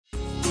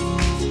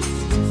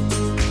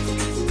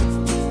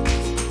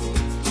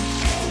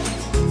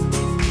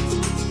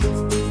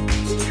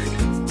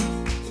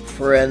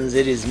friends,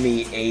 it is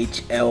me,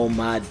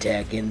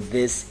 HLModTech, and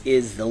this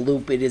is the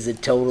loop. It is a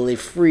totally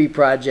free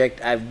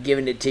project. I've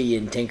given it to you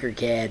in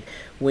Tinkercad.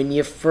 When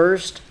you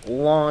first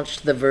launch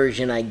the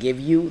version I give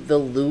you, the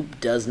loop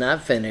does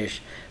not finish.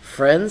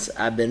 Friends,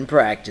 I've been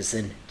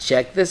practicing.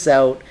 Check this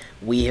out.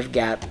 We have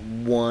got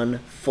one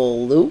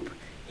full loop.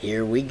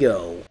 Here we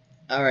go.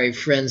 Alright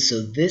friends,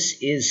 so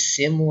this is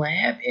Sim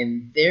Lab,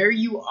 and there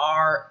you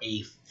are,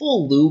 a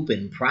full loop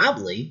and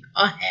probably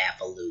a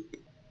half a loop.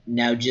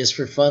 Now just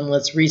for fun,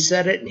 let's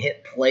reset it and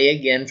hit play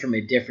again from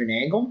a different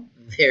angle.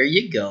 There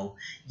you go.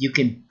 You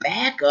can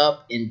back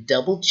up and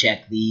double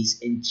check these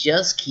and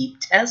just keep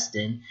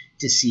testing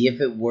to see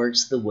if it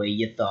works the way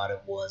you thought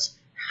it was.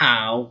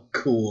 How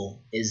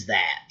cool is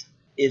that?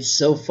 It's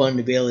so fun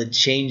to be able to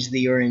change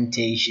the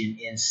orientation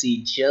and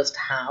see just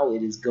how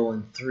it is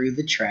going through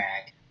the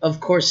track. Of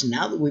course,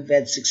 now that we've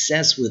had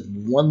success with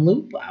one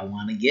loop, I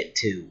want to get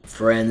two.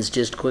 Friends,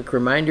 just a quick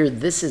reminder,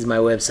 this is my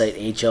website,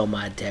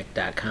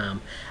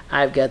 HLModTech.com.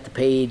 I've got the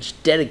page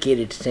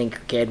dedicated to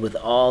Tinkercad with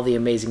all the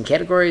amazing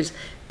categories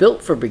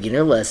built for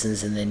beginner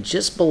lessons, and then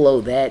just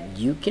below that,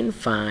 you can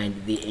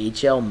find the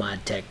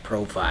HLModTech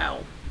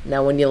profile.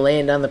 Now, when you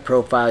land on the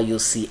profile, you'll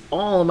see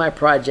all of my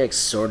projects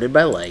sorted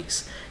by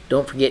likes.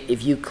 Don't forget,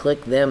 if you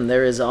click them,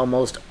 there is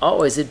almost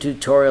always a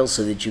tutorial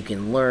so that you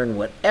can learn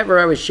whatever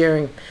I was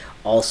sharing.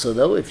 Also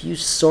though, if you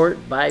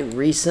sort by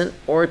recent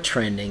or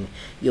trending,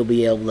 you'll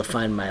be able to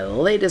find my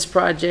latest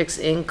projects,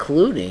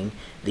 including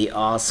the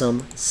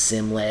awesome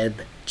Sim Lab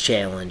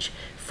Challenge.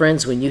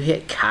 Friends, when you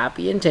hit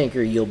copy and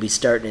tinker, you'll be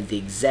starting at the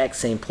exact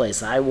same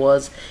place I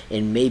was,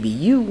 and maybe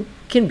you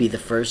can be the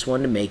first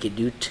one to make it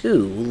do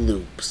 2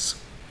 loops.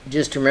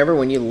 Just remember,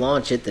 when you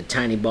launch it, the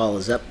tiny ball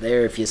is up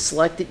there. If you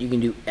select it, you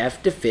can do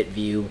F to fit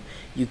view.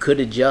 You could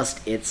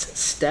adjust its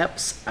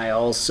steps. I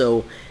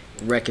also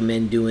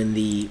recommend doing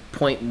the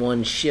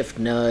 0.1 shift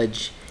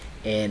nudge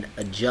and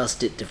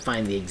adjust it to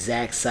find the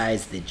exact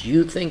size that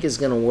you think is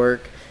going to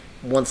work.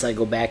 Once I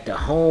go back to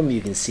home,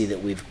 you can see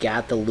that we've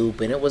got the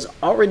loop, and it was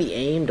already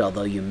aimed,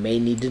 although you may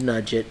need to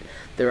nudge it.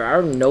 There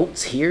are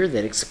notes here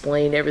that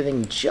explain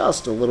everything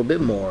just a little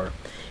bit more.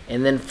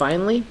 And then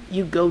finally,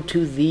 you go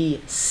to the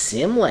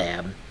Sim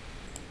Lab.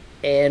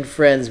 And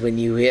friends, when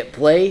you hit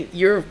play,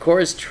 you're of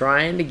course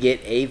trying to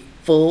get a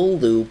full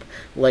loop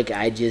like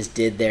I just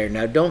did there.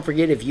 Now don't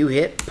forget, if you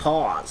hit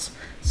pause,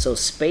 so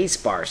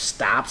spacebar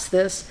stops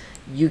this,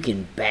 you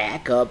can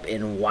back up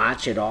and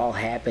watch it all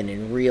happen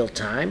in real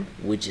time,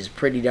 which is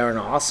pretty darn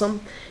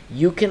awesome.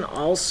 You can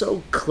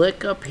also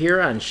click up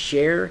here on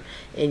share,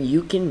 and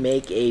you can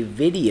make a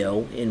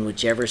video in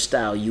whichever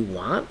style you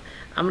want.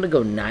 I'm going to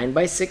go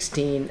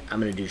 9:16. I'm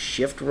going to do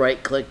shift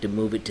right click to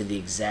move it to the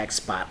exact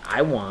spot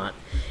I want,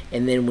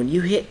 and then when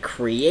you hit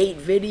create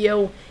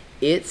video,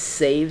 it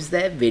saves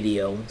that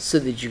video so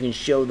that you can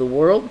show the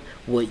world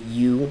what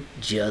you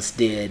just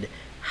did.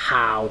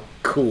 How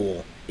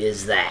cool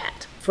is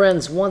that?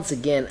 Friends, once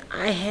again,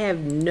 I have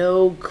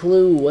no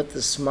clue what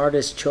the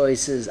smartest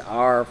choices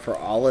are for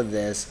all of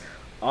this.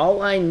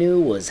 All I knew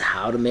was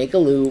how to make a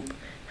loop,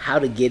 how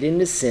to get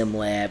into Sim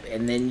Lab,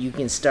 and then you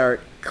can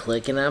start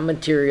clicking on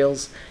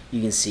materials.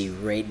 You can see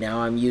right now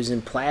I'm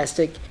using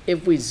plastic.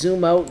 If we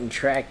zoom out and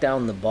track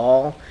down the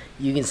ball,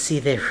 you can see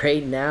that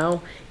right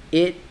now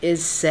it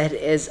is set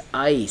as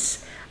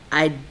ice.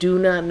 I do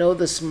not know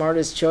the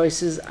smartest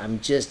choices. I'm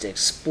just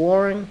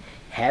exploring,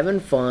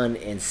 having fun,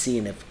 and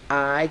seeing if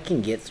I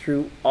can get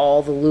through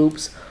all the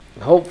loops.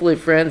 Hopefully,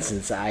 friends,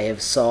 since I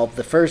have solved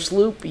the first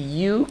loop,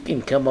 you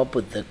can come up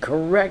with the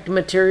correct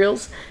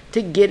materials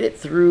to get it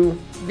through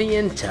the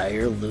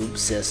entire loop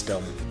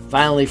system.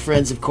 Finally,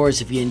 friends, of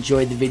course, if you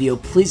enjoyed the video,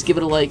 please give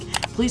it a like.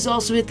 Please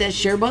also hit that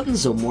share button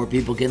so more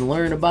people can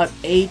learn about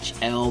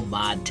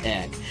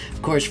HLModTech.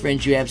 Of course,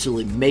 friends, you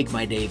absolutely make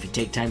my day if you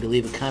take time to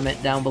leave a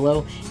comment down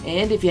below.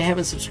 And if you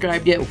haven't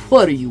subscribed yet,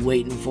 what are you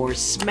waiting for?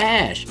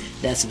 Smash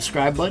that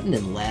subscribe button,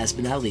 and last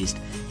but not least,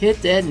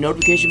 hit that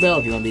notification bell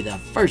if you want to be the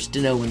first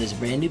to know when there's a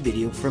brand new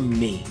video from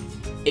me,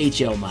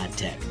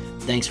 HLModTech.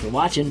 Thanks for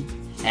watching.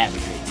 Have a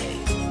great day.